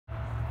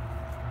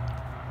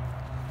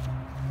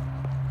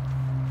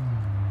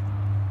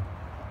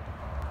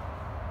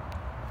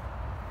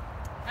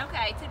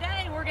Okay,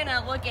 today we're going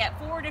to look at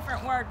 4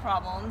 different word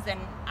problems, and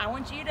I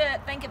want you to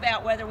think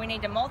about whether we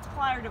need to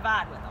multiply or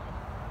divide with them.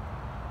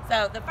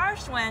 So the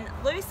first one,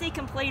 Lucy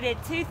completed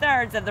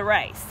 2/3 of the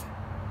race.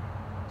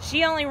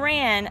 She only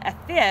ran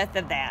 1/5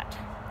 of that.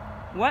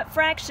 What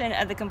fraction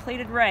of the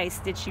completed race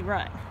did she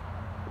run?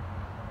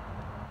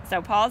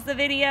 So pause the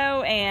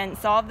video and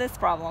solve this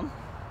problem.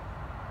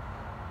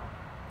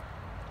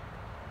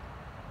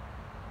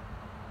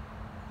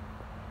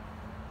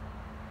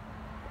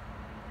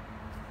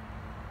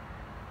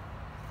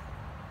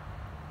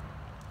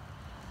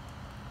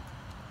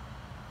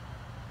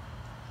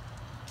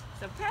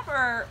 So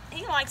Pepper,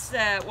 he likes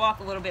to walk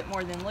a little bit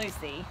more than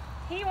Lucy.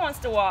 He wants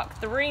to walk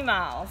 3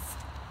 miles.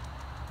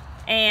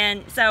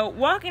 And so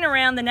walking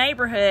around the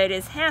neighborhood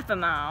is 1/2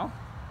 mile.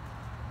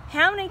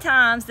 How many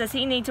times does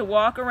he need to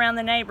walk around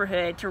the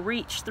neighborhood to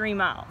reach 3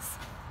 miles?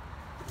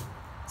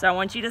 So I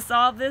want you to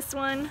solve this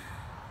one.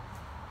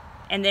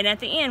 And then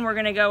at the end, we're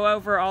going to go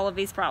over all of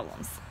these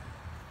problems.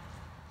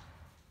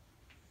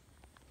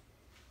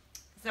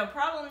 So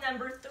problem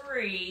number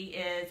 3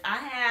 is I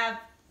have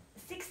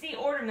 60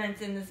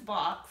 ornaments in this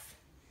box,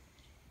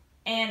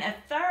 and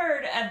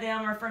 1/3 of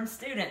them are from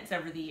students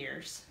over the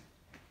years.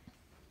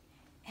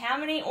 How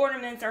many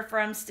ornaments are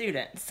from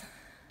students?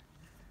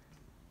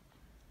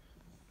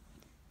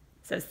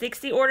 So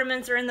 60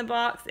 ornaments are in the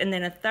box, and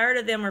then 1/3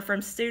 of them are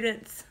from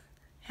students.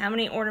 How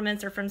many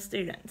ornaments are from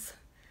students?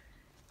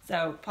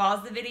 So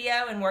pause the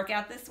video and work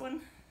out this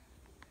one.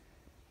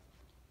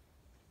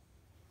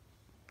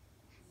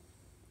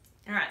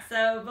 Alright,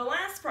 so the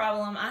last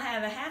problem, I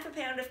have 1/2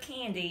 pound of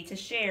candy to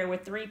share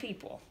with 3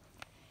 people.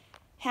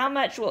 How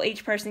much will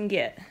each person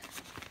get?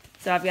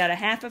 So I've got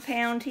 1/2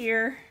 pound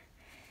here,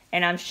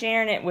 and I'm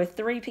sharing it with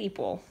 3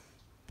 people.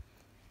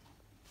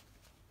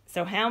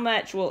 So how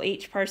much will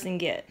each person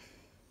get?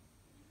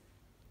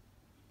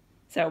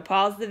 So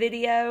pause the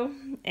video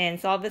and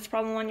solve this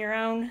problem on your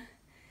own,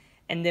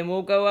 and then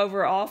we'll go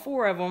over all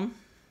 4 of them.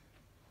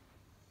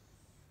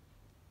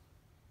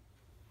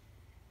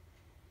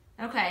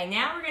 Okay,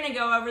 now we're going to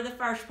go over the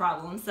first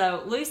problem.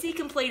 So Lucy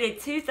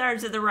completed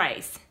 2/3 of the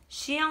race.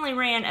 She only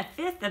ran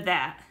 1/5 of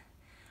that.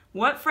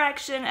 What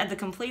fraction of the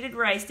completed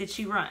race did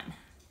she run?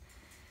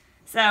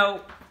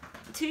 So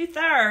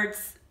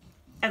 2/3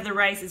 of the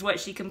race is what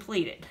she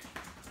completed.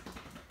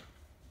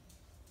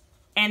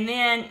 And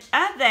then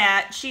of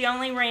that, she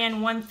only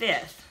ran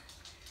 1/5.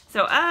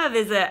 So of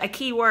is a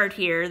key word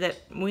here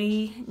that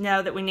we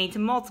know that we need to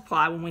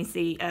multiply when we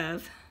see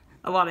of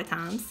a lot of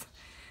times.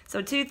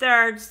 So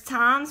 2/3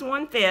 times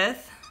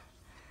 1/5,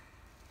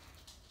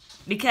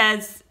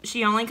 because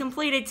she only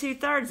completed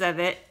 2/3 of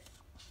it,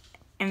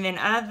 and then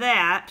of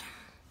that,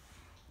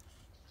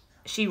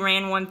 she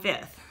ran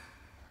 1/5.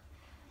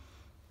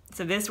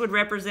 So this would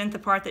represent the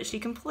part that she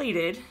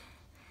completed,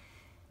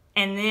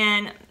 and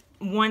then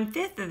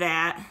 1/5 of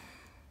that,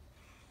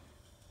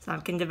 so I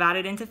can divide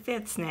it into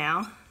fifths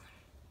now.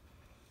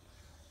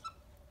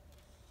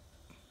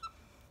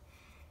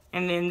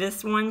 And then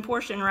this one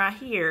portion right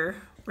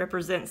here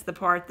represents the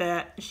part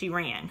that she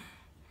ran.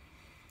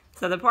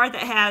 So the part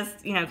that has,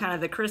 you know, kind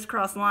of the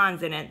crisscross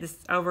lines in it, this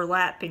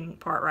overlapping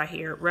part right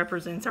here,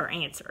 represents our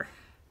answer.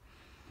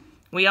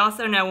 We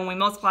also know when we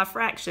multiply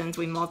fractions,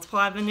 we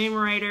multiply the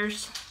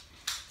numerators,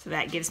 so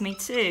that gives me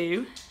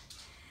 2.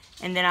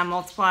 And then I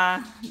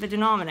multiply the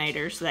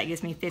denominator, so that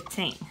gives me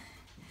 15.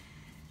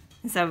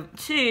 And so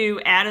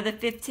 2 out of the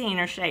 15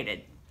 are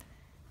shaded.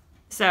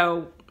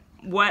 So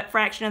what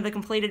fraction of the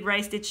completed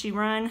race did she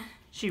run?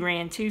 She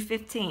ran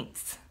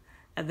 2/15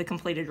 of the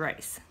completed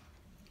race.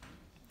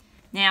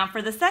 Now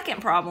for the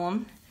second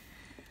problem,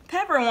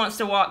 Pepper wants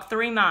to walk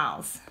 3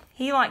 miles.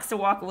 He likes to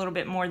walk a little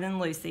bit more than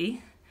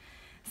Lucy.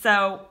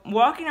 So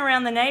walking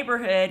around the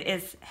neighborhood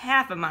is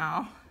 1/2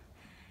 mile.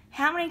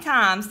 How many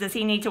times does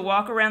he need to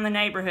walk around the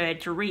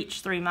neighborhood to reach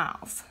 3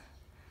 miles?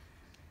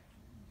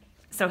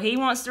 So he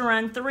wants to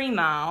run 3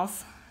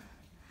 miles,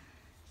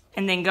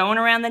 and then going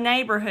around the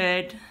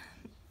neighborhood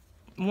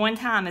 1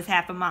 time is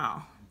 1/2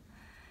 mile.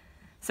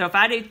 So if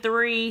I do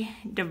 3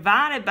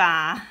 divided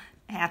by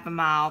 1/2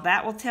 mile,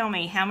 that will tell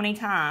me how many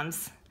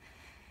times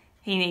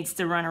he needs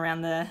to run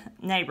around the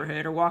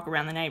neighborhood or walk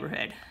around the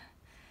neighborhood.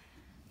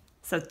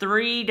 So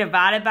 3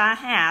 divided by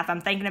 1/2,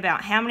 I'm thinking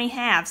about how many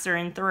halves are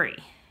in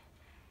 3.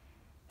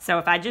 So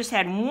if I just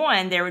had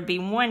 1, there would be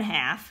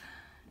 1/2,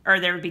 or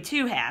there would be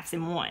 2 halves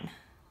in 1.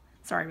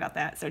 Sorry about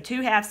that. So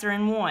 2 halves are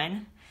in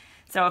 1.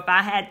 So if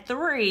I had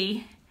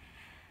 3,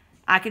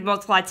 I could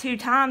multiply 2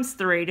 times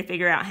 3 to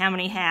figure out how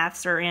many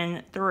halves are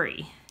in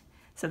 3.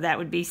 So that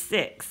would be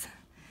 6.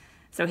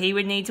 So he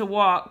would need to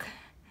walk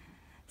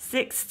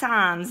 6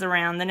 times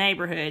around the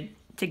neighborhood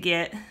to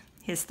get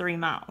his 3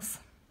 miles.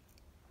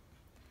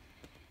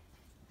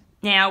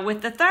 Now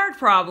with the third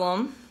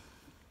problem,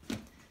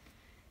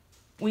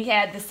 we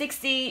had the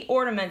 60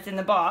 ornaments in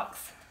the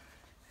box,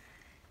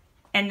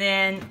 and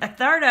then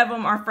 1/3 of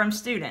them are from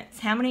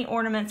students. How many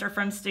ornaments are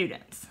from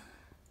students?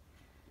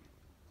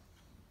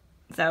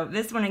 So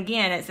this one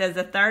again, it says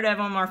 1/3 of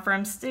them are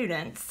from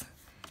students.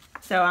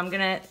 So I'm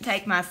going to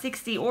take my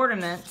 60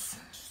 ornaments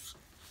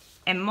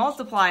and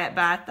multiply it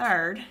by a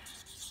third.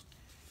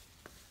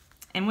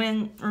 And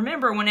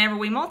remember, whenever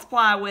we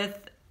multiply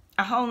with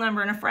a whole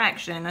number and a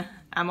fraction,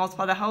 I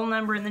multiply the whole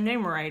number in the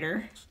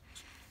numerator.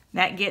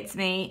 That gets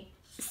me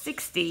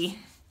 60,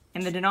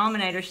 and the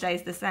denominator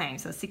stays the same,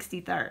 so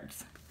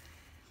 60/3.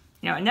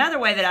 Another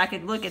way that I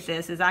could look at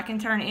this is I can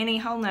turn any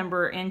whole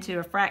number into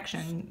a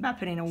fraction by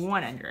putting a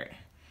 1 under it.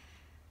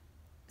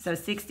 So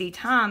 60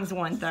 times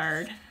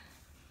 1/3,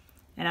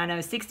 and I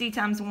know 60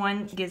 times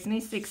 1 gives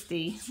me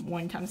 60,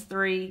 1 times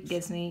 3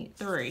 gives me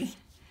 3.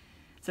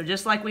 So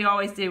just like we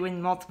always do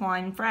when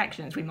multiplying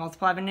fractions, we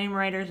multiply the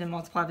numerators and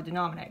multiply the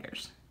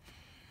denominators.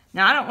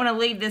 Now I don't want to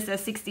leave this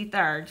as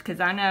 60/3 because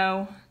I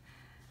know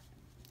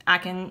I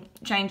can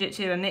change it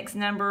to a mixed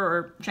number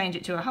or change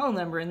it to a whole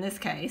number in this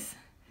case.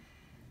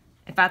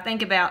 If I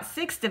think about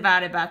 6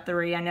 divided by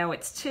 3, I know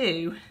it's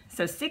 2.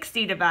 So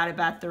 60 divided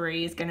by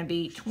 3 is going to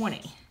be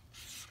 20.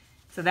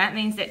 So that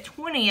means that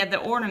 20 of the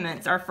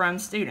ornaments are from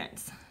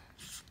students.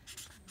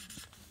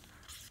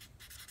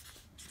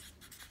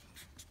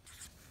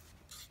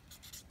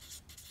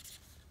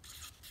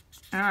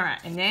 All right,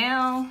 and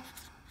now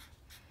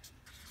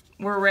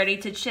we're ready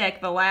to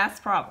check the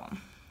last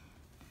problem.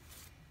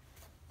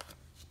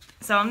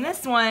 So on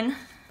this one,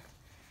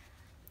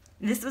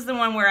 this was the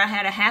one where I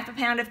had a half a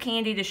pound of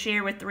candy to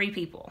share with 3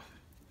 people.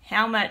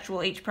 How much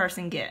will each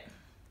person get?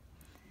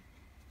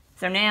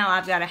 So now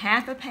I've got a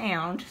half a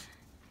pound,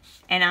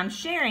 and I'm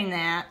sharing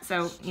that.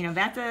 So,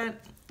 that's a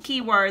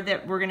key word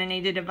that we're going to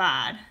need to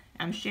divide.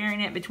 I'm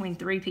sharing it between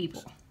 3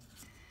 people.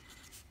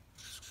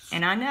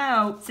 And I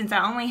know, since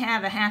I only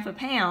have a half a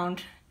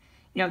pound,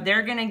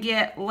 they're going to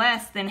get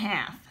less than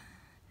half,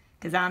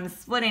 because I'm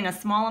splitting a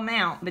small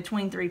amount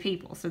between 3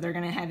 people, so they're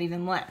going to have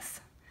even less.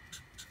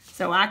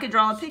 So I could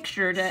draw a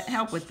picture to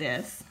help with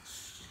this.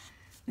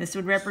 This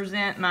would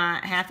represent my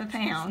half a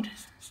pound.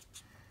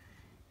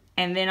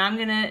 And then I'm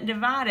going to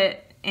divide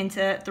it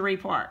into 3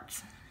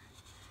 parts.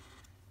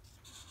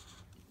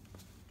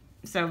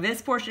 So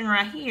this portion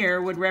right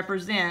here would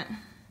represent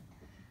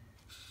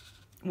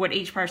what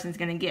each person's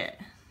going to get.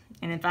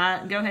 And if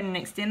I go ahead and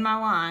extend my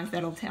lines,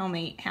 that'll tell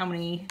me how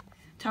many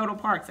total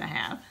parts I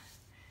have.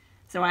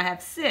 So I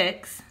have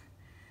 6,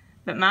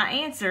 but my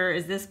answer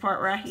is this part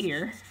right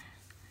here.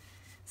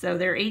 So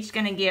they're each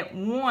going to get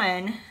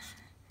 1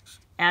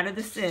 out of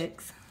the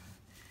 6.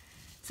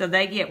 So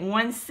they get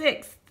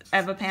 1/6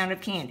 of a pound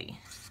of candy.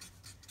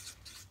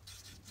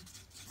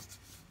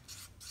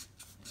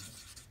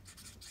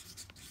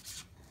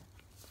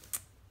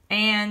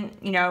 And,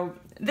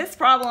 this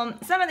problem,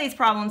 some of these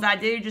problems I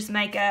do just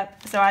make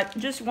up. So I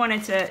just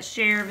wanted to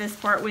share this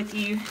part with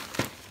you.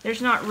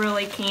 There's not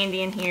really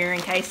candy in here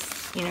in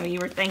case, you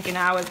were thinking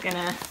I was going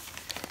to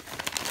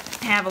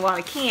have a lot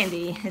of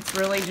candy. It's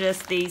really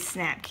just these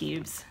snap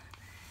cubes.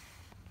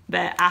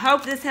 But I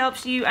hope this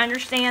helps you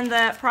understand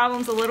the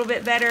problems a little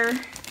bit better,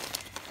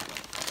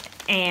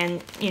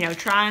 and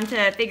trying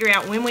to figure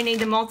out when we need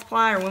to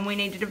multiply or when we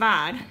need to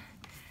divide.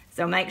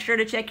 So make sure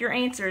to check your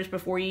answers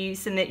before you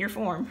submit your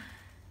form.